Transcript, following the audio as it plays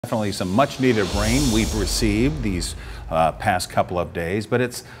Definitely some much needed rain we've received these past couple of days, but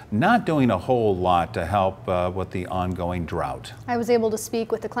it's not doing a whole lot to help with the ongoing drought. I was able to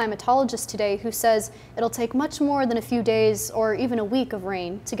speak with a climatologist today who says it'll take much more than a few days or even a week of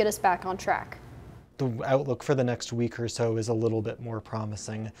rain to get us back on track. The outlook for the next week or so is a little bit more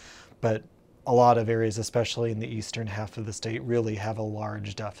promising, but a lot of areas, especially in the eastern half of the state, really have a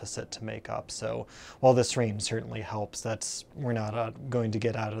large deficit to make up. So while this rain certainly helps, we're not going to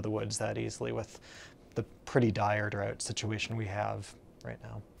get out of the woods that easily with the pretty dire drought situation we have right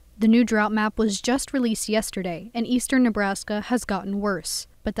now. The new drought map was just released yesterday, and eastern Nebraska has gotten worse,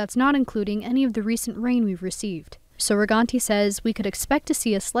 but that's not including any of the recent rain we've received. So Riganti says we could expect to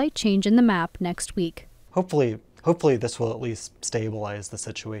see a slight change in the map next week. Hopefully this will at least stabilize the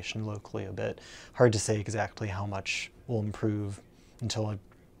situation locally a bit. Hard to say exactly how much will improve until I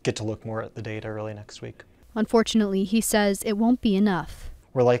get to look more at the data early next week. Unfortunately, he says it won't be enough.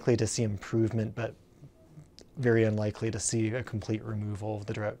 We're likely to see improvement, but very unlikely to see a complete removal of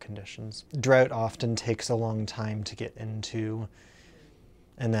the drought conditions. Drought often takes a long time to get into,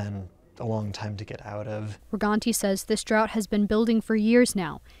 and then a long time to get out of. Riganti says this drought has been building for years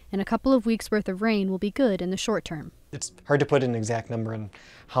now, and a couple of weeks' worth of rain will be good in the short term. It's hard to put an exact number on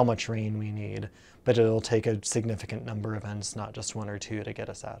how much rain we need, but it'll take a significant number of events, not just one or two, to get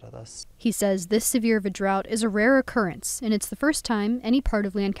us out of this. He says this severe of a drought is a rare occurrence, and it's the first time any part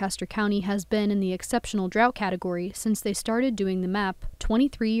of Lancaster County has been in the exceptional drought category since they started doing the map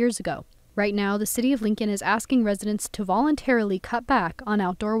 23 years ago. Right now, the city of Lincoln is asking residents to voluntarily cut back on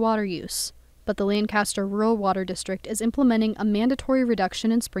outdoor water use. But the Lancaster Rural Water District is implementing a mandatory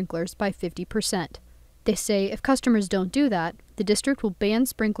reduction in sprinklers by 50%. They say if customers don't do that, the district will ban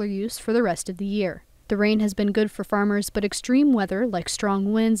sprinkler use for the rest of the year. The rain has been good for farmers, but extreme weather, like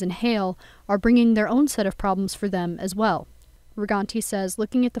strong winds and hail, are bringing their own set of problems for them as well. Riganti says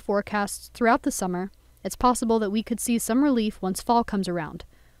looking at the forecasts throughout the summer, it's possible that we could see some relief once fall comes around.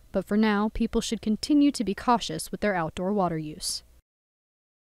 But for now, people should continue to be cautious with their outdoor water use.